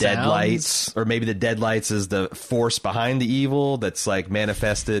are the deadlights, or maybe the deadlights is the force behind the evil that's like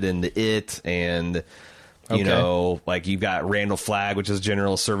manifested in the It, and you know, like you've got Randall Flagg, which is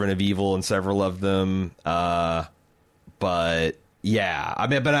general servant of evil in several of them, but yeah, I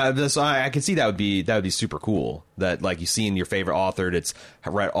mean, but I can see that would be super cool. That, like, you see in your favorite author that's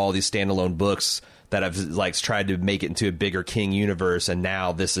read all these standalone books that have like tried to make it into a bigger King universe, and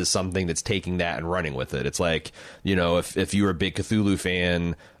now this is something that's taking that and running with it. It's like, you know, if you were a big Cthulhu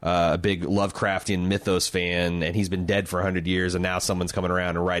fan, a big Lovecraftian mythos fan, and he's been dead for 100 years, and now someone's coming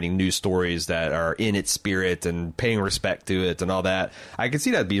around and writing new stories that are in its spirit and paying respect to it and all that, I can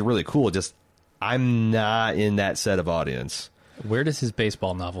see that'd be really cool. Just, I'm not in that set of audience. Where does his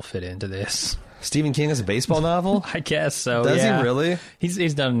baseball novel fit into this? Stephen King has a baseball novel? I guess so. Does he really?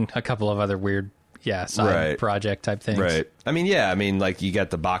 He's done a couple of other weird, side project type things. Right. I mean, like, you got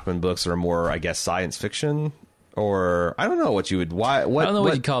the Bachman books that are more, I guess, science fiction, or I don't know what you would. I don't know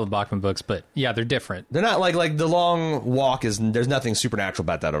what you'd call the Bachman books, but yeah, they're different. They're not like The Long Walk is. There's nothing supernatural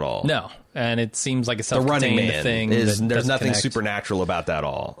about that at all. No, and it seems like a self-contained thing. There's nothing supernatural about that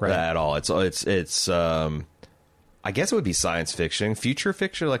at all. It's I guess it would be science fiction, future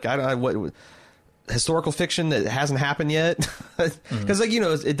fiction, like what historical fiction that hasn't happened yet, because like, you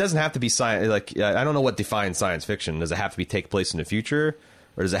know, it doesn't have to be science. Like, I don't know what defines science fiction. Does it have to be take place in the future,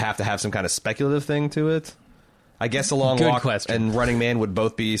 or does it have to have some kind of speculative thing to it? I guess The Long Walk and Running Man would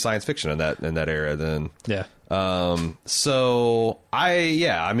both be science fiction in that era. Then so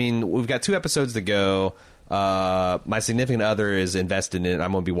I mean, we've got 2 episodes to go. My significant other is invested in it.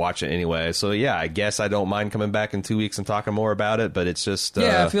 I'm going to be watching it anyway. So, yeah, I guess I don't mind coming back in 2 weeks and talking more about it, but it's just...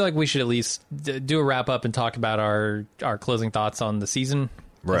 I feel like we should at least do a wrap-up and talk about our closing thoughts on the season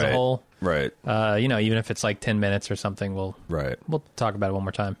as a whole. Right. You know, even if it's like 10 minutes or something, we'll talk about it one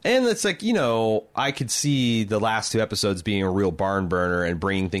more time. And it's like, you know, I could see the last 2 episodes being a real barn burner and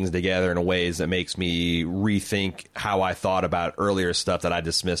bringing things together in ways that makes me rethink how I thought about earlier stuff that I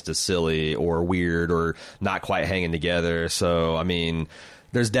dismissed as silly or weird or not quite hanging together. So, I mean,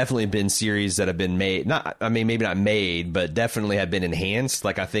 there's definitely been series that have been made, maybe not made, but definitely have been enhanced.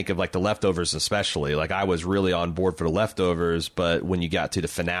 Like, I think of like The Leftovers especially. Like, I was really on board for The Leftovers, but when you got to the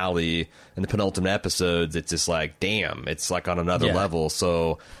finale and the penultimate episodes, it's just like, damn, it's like on another level.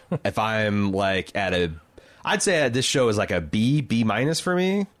 So if I'm like I'd say this show is like a B minus for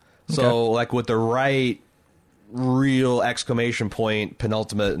me. So like with the right real exclamation point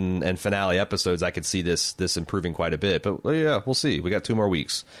penultimate and finale episodes, I could see this improving quite a bit. But yeah, we'll see. We got 2 more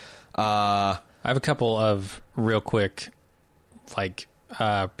weeks. I have a couple of real quick like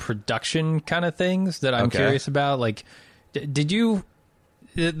production kind of things that I'm curious about. Like, did you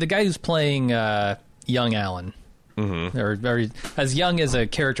the guy who's playing young Alan, or as young as a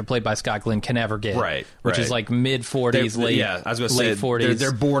character played by Scott Glenn can ever get, which is like mid 40s, late I was going to say 40s.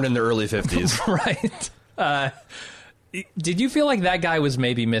 They're born in the early 50s, right? Did you feel like that guy was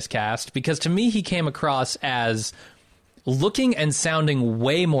maybe miscast? Because to me, he came across as looking and sounding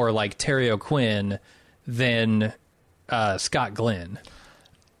way more like Terry O'Quinn than Scott Glenn.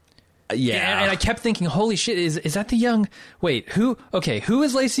 Yeah. And I kept thinking, holy shit, is that the young... Wait, who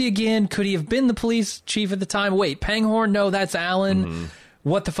is Lacey again? Could he have been the police chief at the time? Wait, Panghorn? No, that's Alan.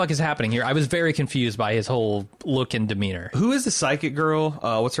 What the fuck is happening here? I was very confused by his whole look and demeanor. Who is the psychic girl?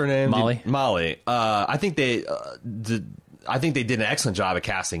 What's her name? Molly. Molly. I think they did an excellent job of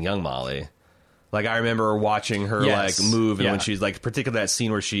casting young Molly. Like, I remember watching her like move, and when she's like, particularly that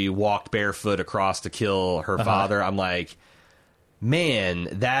scene where she walked barefoot across to kill her father, I'm like, man,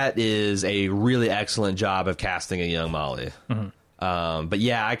 that is a really excellent job of casting a young Molly. But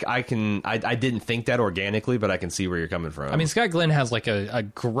yeah, I didn't think that organically, but I can see where you're coming from. I mean, Scott Glenn has like a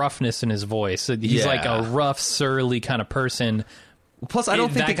gruffness in his voice. He's like a rough, surly kind of person. Plus, I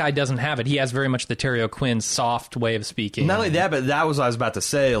don't think that guy doesn't have it. He has very much the Terry O'Quinn soft way of speaking. Not only that, but that was what I was about to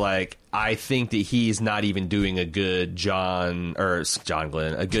say. Like, I think that he's not even doing a good a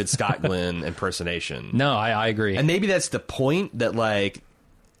good Scott Glenn impersonation. No, I agree. And maybe that's the point, that like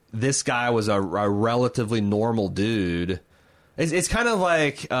this guy was a relatively normal dude. It's kind of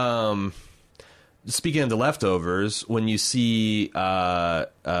like, speaking of The Leftovers, when you see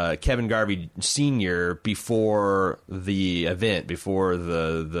Kevin Garvey Sr. before the event, before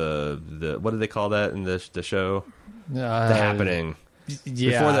the what do they call that in the show? The happening.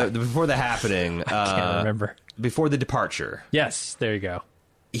 Yeah. Before the happening. I can't remember. Before the departure. Yes, there you go.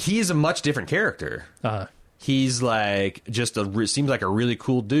 He's a much different character. Uh-huh. He's like just seems like a really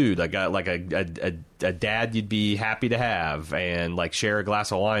cool dude. Like a dad you'd be happy to have and like share a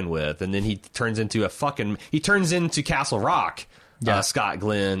glass of wine with. And then he turns into Castle Rock, Scott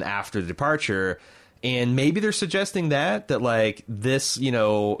Glenn after the departure. And maybe they're suggesting that like this,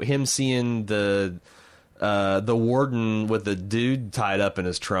 him seeing the warden with the dude tied up in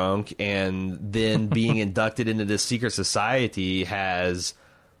his trunk and then being inducted into this secret society has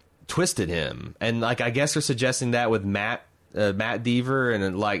twisted him. And like I guess they're suggesting that with Matt Deaver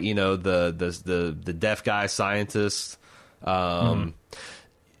and like the deaf guy scientist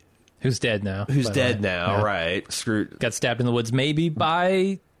who's dead now. Right. Screwed. Got stabbed in the woods maybe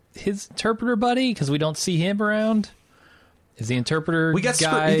by his interpreter buddy because we don't see him around. Is the interpreter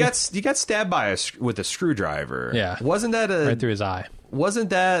guy? You got stabbed with a screwdriver. Yeah. Wasn't that right through his eye? Wasn't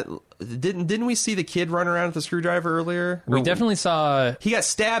that didn't we see the kid run around with a screwdriver earlier? We definitely saw he got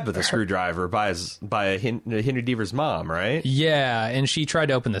stabbed with a screwdriver by Henry Deaver's mom, right? Yeah, and she tried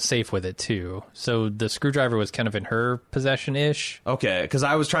to open the safe with it too. So the screwdriver was kind of in her possession ish. Okay, because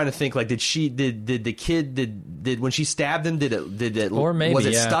I was trying to think like did the kid when she stabbed him did it or maybe was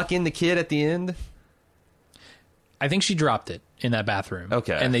it stuck in the kid at the end? I think she dropped it in that bathroom.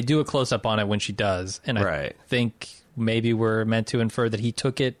 Okay. And they do a close-up on it when she does. And I think maybe we're meant to infer that he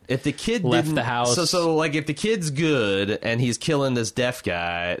took it, if the kid left the house. So like if the kid's good and he's killing this deaf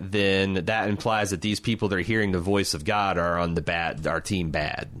guy, then that implies that these people that are hearing the voice of God are on our team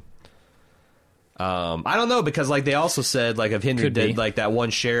bad. I don't know, because like they also said like if Henry did like that one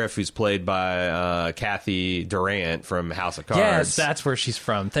sheriff who's played by Kathy Durant from House of Cards. Yes, that's where she's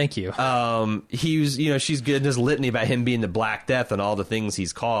from. Thank you. He was, she's good in his litany about him being the Black Death and all the things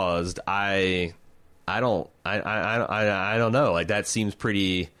he's caused. I don't know. Like that seems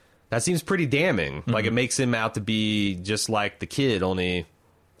pretty damning. Mm-hmm. Like it makes him out to be just like the kid. Only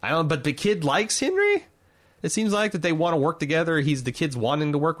but the kid likes Henry. It seems like that they want to work together. The kid's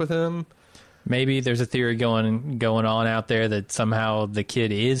wanting to work with him. Maybe there's a theory going on out there that somehow the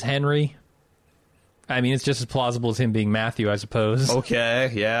kid is Henry. I mean, it's just as plausible as him being Matthew, I suppose.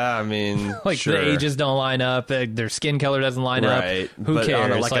 Okay, yeah, I mean, like sure. The ages don't line up, their skin color doesn't line up. Who but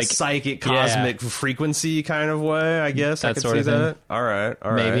cares? On a psychic, cosmic frequency kind of way, I guess. I could see that. All right.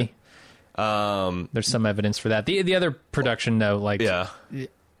 Maybe. There's some evidence for that. The other production note, like,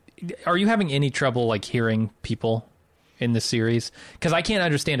 are you having any trouble like hearing people in this series? Because I can't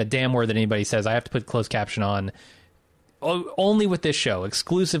understand a damn word that anybody says. I have to put closed caption on only with this show,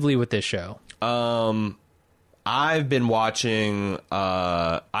 exclusively with this show. I've been watching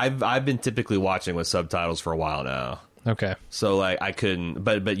I've been typically watching with subtitles for a while now. Okay. So like I couldn't,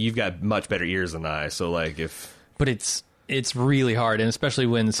 but you've got much better ears than I, so like but it's really hard, and especially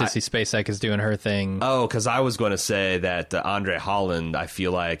when Sissy Spacek is doing her thing. Oh, because I was going to say that Andre Holland, I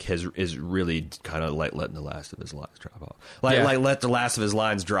feel like is really kind of like letting the last of his lines drop off. Like let the last of his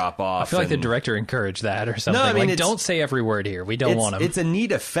lines drop off. I feel like the director encouraged that or something. No, I mean, like, don't say every word here. We don't want them. It's a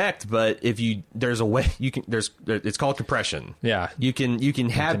neat effect, but there's a way you can. It's called compression. Yeah, you can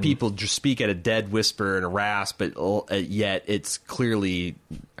have people just speak at a dead whisper and a rasp, but yet it's clearly.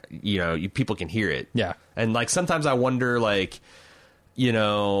 People can hear it. Yeah. And like sometimes I wonder, like,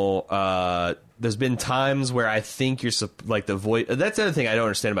 there's been times where I think you're like the voice. That's the other thing I don't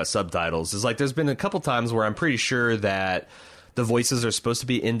understand about subtitles is like there's been a couple times where I'm pretty sure that the voices are supposed to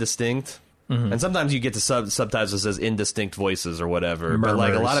be indistinct. Mm-hmm. And sometimes you get to subtitles that says indistinct voices or whatever. Murmurs, but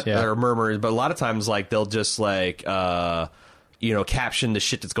like a lot of or murmurs, but a lot of times like they'll just like caption the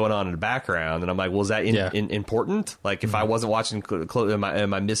shit that's going on in the background, and I'm like, well, is that important? Like, if I wasn't watching,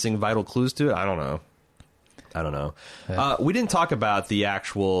 am I missing vital clues to it? I don't know. Yeah. We didn't talk about the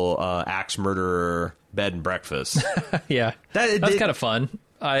actual axe murderer bed and breakfast. Yeah, that's kind of fun.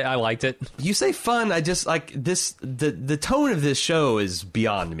 I liked it. You say fun. I just like this. The tone of this show is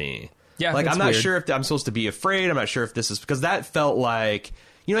beyond me. Yeah, like I'm not sure if I'm supposed to be afraid. I'm not sure if this is because that felt like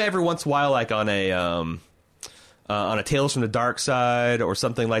every once in a while, like on a Tales from the Dark Side or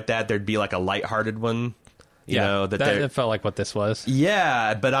something like that, there'd be like a lighthearted one. That felt like what this was.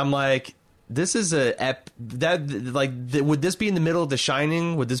 Yeah, but I'm like, this is would this be in the middle of The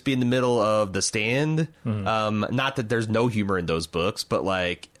Shining? Would this be in the middle of The Stand? Mm-hmm. Not that there's no humor in those books, but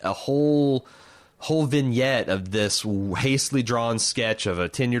like a whole vignette of this hastily drawn sketch of a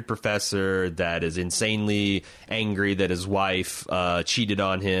tenured professor that is insanely angry that his wife cheated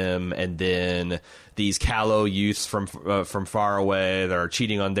on him, and then these callow youths from far away that are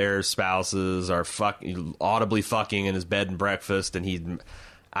cheating on their spouses are audibly fucking in his bed and breakfast, and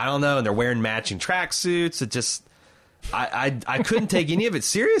I don't know, and they're wearing matching tracksuits. I couldn't take any of it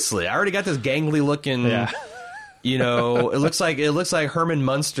seriously. I already got this gangly looking. Yeah. You know, it looks like Herman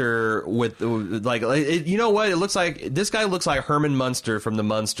Munster with you know what? It looks like this guy looks like Herman Munster from the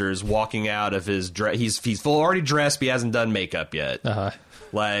Munsters walking out of his dress. He's already dressed, but he hasn't done makeup yet.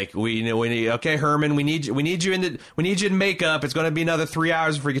 Like we need okay, Herman, we need you in makeup. It's going to be another 3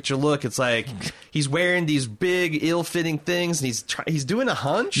 hours before you get your look. It's like he's wearing these big ill-fitting things, and he's doing a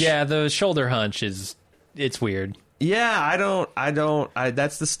hunch. Yeah, the shoulder hunch it's weird. Yeah,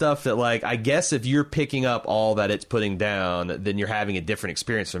 that's the stuff that, like, I guess if you're picking up all that it's putting down, then you're having a different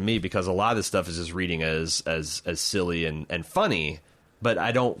experience from me, because a lot of this stuff is just reading as silly and funny, but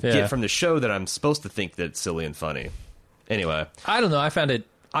I don't get from the show that I'm supposed to think that it's silly and funny. Anyway. I don't know. I found it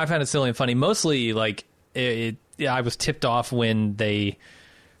silly and funny. Mostly, like, I was tipped off when they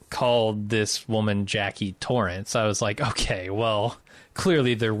called this woman Jackie Torrance. I was like, okay, well,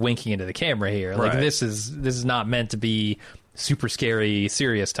 clearly they're winking into the camera here. Like, this is not meant to be super scary,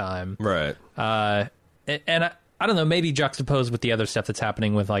 serious time. Right. And I don't know, maybe juxtaposed with the other stuff that's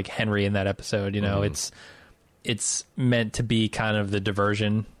happening with, like, Henry in that episode, you know, it's meant to be kind of the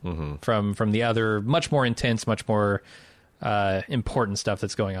diversion from the other much more intense, much more important stuff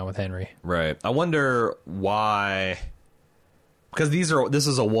that's going on with Henry. Right. I wonder why, because this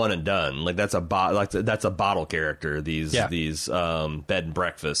is a one and done. Like, that's a bottle character. These bed and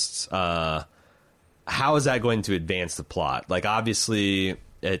breakfasts. How is that going to advance the plot? Like, obviously,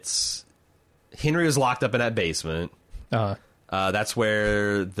 it's Henry was locked up in that basement. That's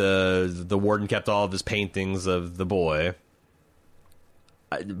where the warden kept all of his paintings of the boy.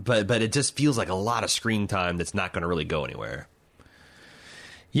 But it just feels like a lot of screen time that's not going to really go anywhere.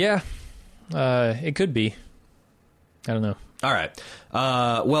 Yeah, it could be. I don't know. All right.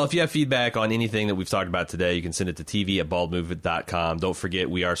 Well, if you have feedback on anything that we've talked about today, you can send it to tv@baldmove.com. Don't forget,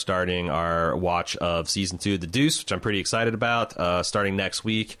 we are starting our watch of Season 2 of The Deuce, which I'm pretty excited about, starting next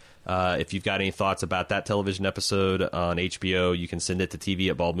week. If you've got any thoughts about that television episode on HBO, you can send it to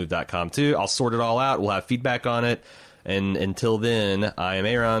tv@baldmove.com, too. I'll sort it all out. We'll have feedback on it. And until then, I am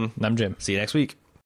Aaron. And I'm Jim. See you next week.